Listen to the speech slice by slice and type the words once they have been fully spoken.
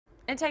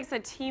It takes a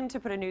team to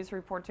put a news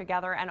report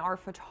together, and our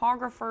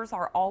photographers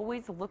are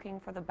always looking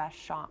for the best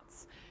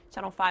shots.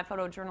 Channel 5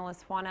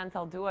 photojournalist Juan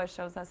Anzaldua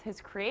shows us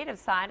his creative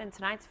side in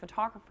tonight's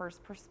photographer's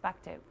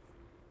perspective.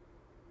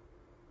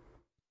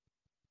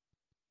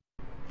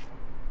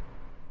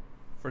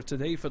 For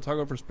today's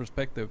photographer's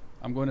perspective,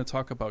 I'm going to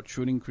talk about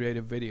shooting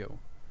creative video.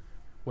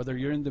 Whether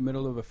you're in the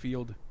middle of a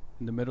field,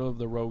 in the middle of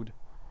the road,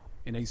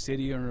 in a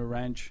city or a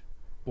ranch,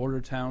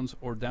 border towns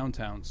or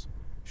downtowns,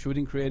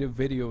 shooting creative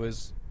video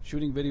is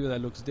shooting video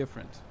that looks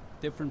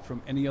different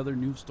from any other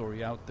news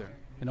story out there.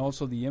 And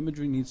also the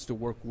imagery needs to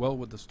work well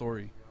with the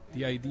story.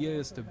 The idea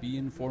is to be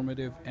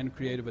informative and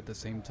creative at the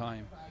same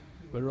time,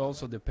 but it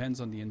also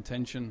depends on the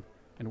intention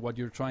and what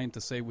you're trying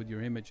to say with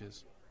your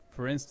images.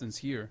 For instance,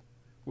 here,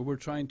 we were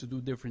trying to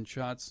do different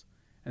shots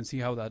and see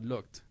how that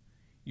looked,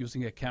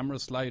 using a camera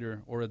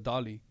slider or a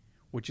dolly,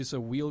 which is a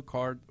wheel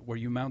cart where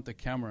you mount the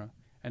camera,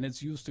 and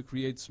it's used to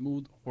create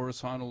smooth,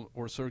 horizontal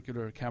or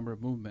circular camera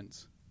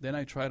movements. Then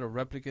I try to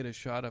replicate a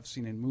shot I've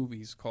seen in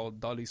movies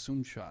called dolly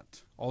zoom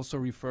shot, also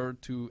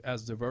referred to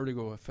as the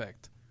vertigo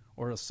effect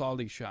or a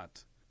Solly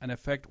shot, an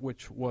effect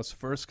which was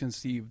first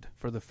conceived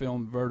for the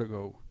film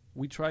Vertigo.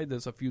 We tried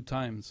this a few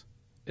times.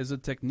 It's a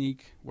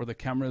technique where the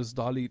camera is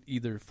dollied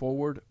either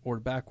forward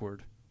or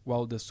backward,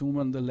 while the zoom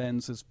on the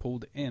lens is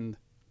pulled in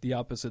the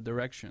opposite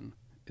direction.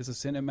 It's a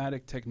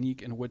cinematic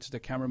technique in which the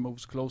camera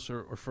moves closer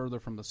or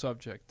further from the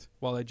subject,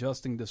 while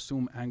adjusting the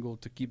zoom angle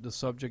to keep the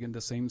subject in the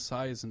same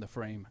size in the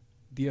frame.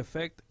 The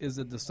effect is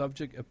that the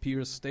subject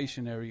appears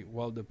stationary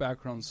while the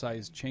background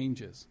size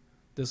changes.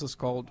 This is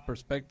called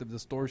perspective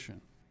distortion.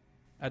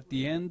 At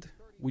the end,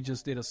 we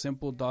just did a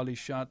simple dolly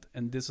shot,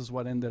 and this is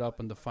what ended up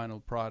in the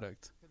final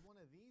product.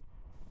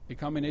 A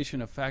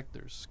combination of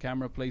factors: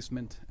 camera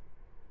placement,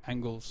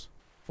 angles,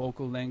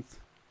 focal length,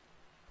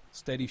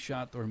 steady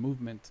shot or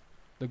movement.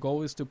 The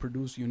goal is to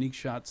produce unique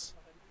shots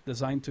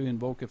designed to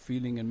invoke a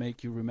feeling and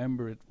make you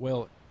remember it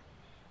well.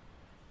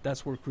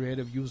 That's where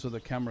creative use of the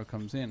camera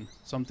comes in,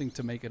 something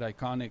to make it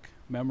iconic,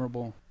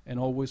 memorable, and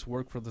always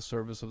work for the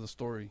service of the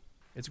story.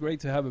 It's great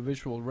to have a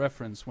visual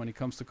reference when it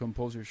comes to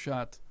compose your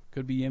shot.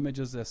 Could be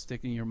images that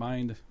stick in your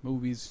mind,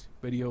 movies,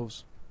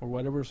 videos, or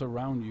whatever's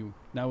around you.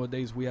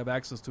 Nowadays we have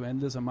access to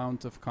endless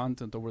amount of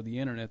content over the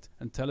internet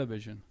and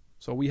television.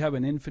 So we have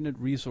an infinite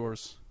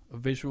resource of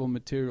visual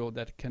material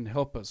that can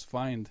help us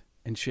find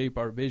and shape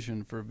our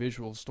vision for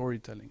visual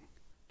storytelling.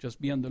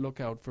 Just be on the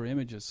lookout for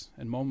images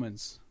and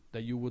moments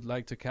that you would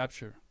like to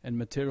capture, and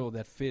material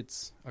that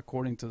fits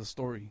according to the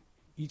story.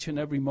 Each and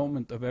every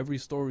moment of every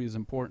story is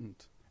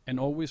important, and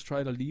always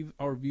try to leave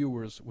our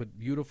viewers with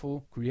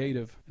beautiful,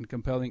 creative, and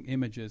compelling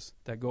images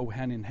that go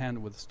hand in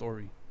hand with the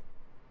story.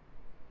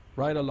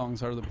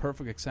 Ride-alongs are the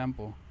perfect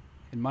example.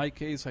 In my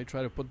case, I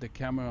try to put the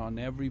camera on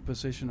every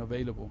position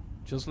available,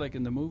 just like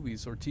in the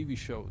movies or TV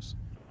shows.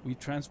 We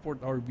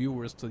transport our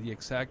viewers to the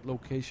exact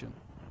location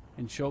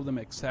and show them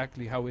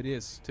exactly how it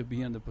is to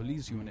be in the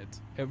police unit.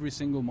 Every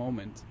single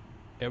moment,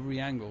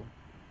 every angle,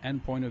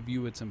 and point of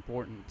view is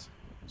important,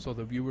 so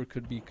the viewer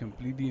could be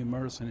completely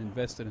immersed and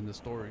invested in the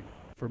story.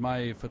 For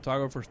my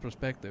photographer's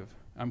perspective,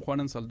 I'm Juan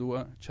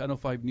Anzaldua, Channel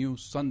 5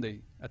 News,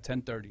 Sunday at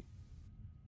 10:30.